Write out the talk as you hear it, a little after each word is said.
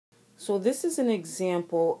So this is an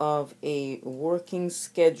example of a working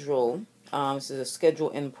schedule. This is a schedule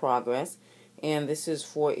in progress, and this is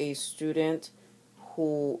for a student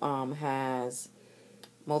who has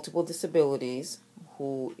multiple disabilities,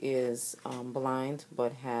 who is blind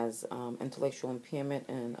but has intellectual impairment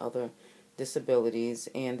and other disabilities.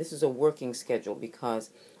 And this is a working schedule because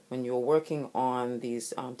when you're working on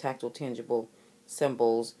these tactile tangible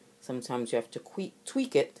symbols, sometimes you have to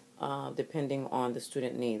tweak it depending on the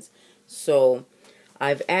student needs. So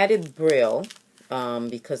I've added Braille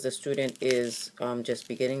because the student is just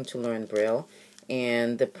beginning to learn Braille,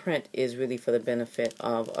 and the print is really for the benefit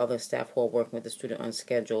of other staff who are working with the student on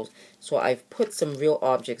schedules. So I've put some real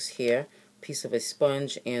objects here, a piece of a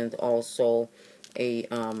sponge and also a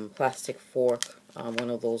plastic fork, one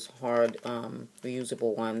of those hard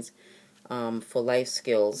reusable ones for life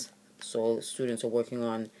skills. So students are working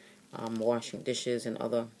on washing dishes and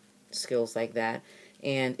other skills like that.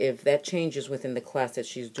 And if that changes within the class that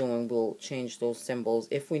she's doing, we'll change those symbols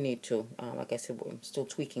if we need to. Like I said, we're still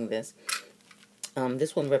tweaking this.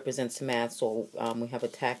 This one represents math, so we have a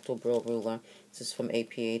tactile Braille ruler. This is from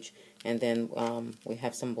APH. And then we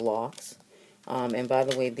have some blocks. And by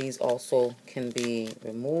the way, these also can be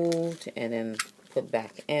removed and then put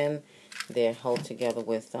back in. They're held together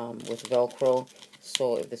with Velcro.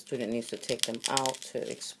 So if the student needs to take them out to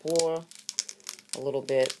explore a little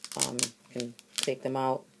bit, you can take them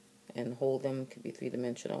out and hold them. Could be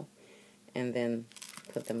three-dimensional, and then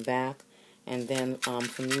put them back. And then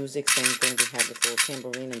for music, same thing. We have this little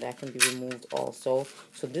tambourine, and that can be removed also.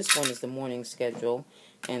 So this one is the morning schedule.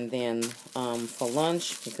 And then for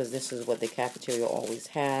lunch, because this is what the cafeteria always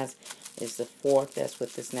has, is the fork. That's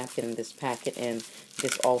with this napkin and this packet, and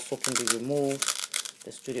this also can be removed.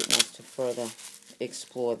 The student wants to further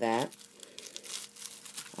explore that.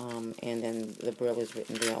 And then the Braille is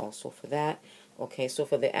written there also for that. Okay, so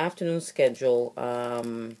for the afternoon schedule,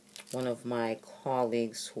 one of my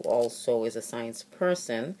colleagues who also is a science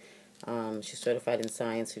person, she's certified in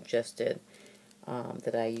science, suggested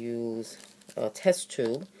that I use a test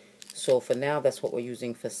tube. So for now, that's what we're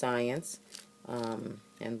using for science.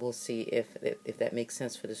 And we'll see if that makes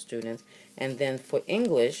sense for the students. And then for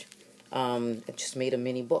English, I just made a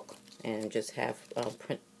mini book and just have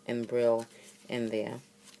print and Braille in there.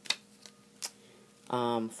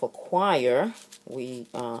 For choir, we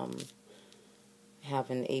have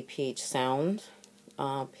an APH sound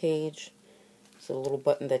page. So a little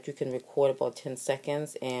button that you can record about 10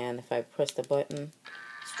 seconds, and if I press the button,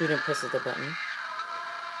 student presses the button,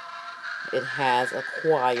 it has a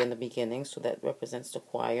choir in the beginning, so that represents the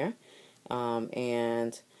choir.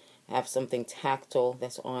 And I have something tactile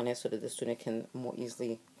that's on it so that the student can more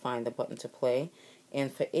easily find the button to play.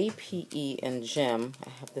 And for APE and Gym, I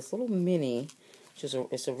have this little mini,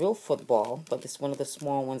 it's a real football, but it's one of the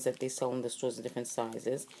small ones that they sell in the stores of different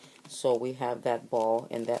sizes. So we have that ball,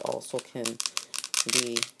 and that also can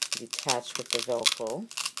be detached with the Velcro.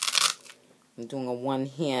 I'm doing a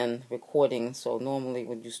one-hand recording, so normally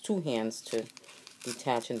we'd use two hands to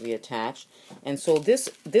detach and reattach. And so this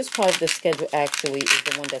part of the schedule actually is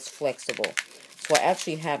the one that's flexible. So I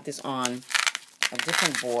actually have this on a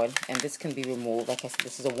different board, and this can be removed. Like I said,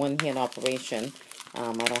 this is a one-hand operation.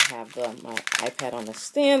 I don't have my iPad on the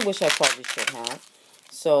stand, which I probably should have.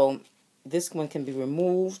 So this one can be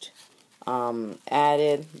removed,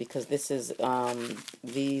 added, because this is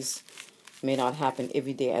these may not happen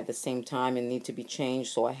every day at the same time and need to be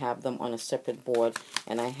changed. So I have them on a separate board,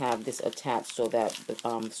 and I have this attached so that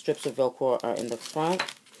the strips of Velcro are in the front,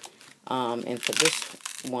 and for this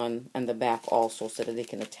one and the back also, so that they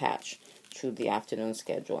can attach to the afternoon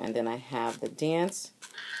schedule. And then I have the dance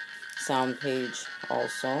sound page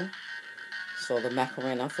also, so the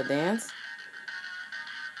Macarena for dance.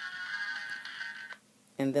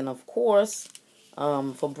 And then of course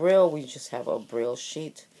for Braille, we just have a Braille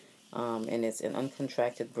sheet, and it's an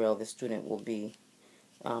uncontracted Braille. The student will be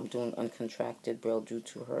doing uncontracted Braille due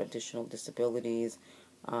to her additional disabilities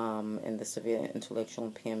and the severe intellectual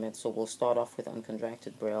impairment. So we'll start off with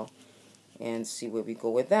uncontracted Braille and see where we go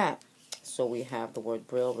with that. So we have the word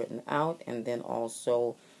Braille written out, and then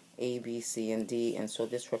also A, B, C, and D. And so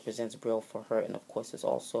this represents Braille for her. And of course, it's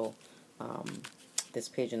also this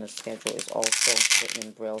page in the schedule is also written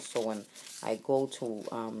in Braille. So when I go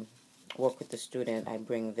to work with the student, I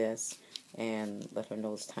bring this and let her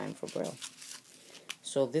know it's time for Braille.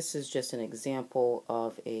 So this is just an example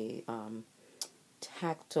of a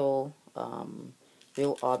tactile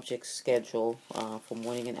real object schedule for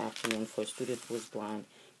morning and afternoon for a student who is blind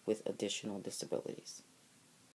with additional disabilities.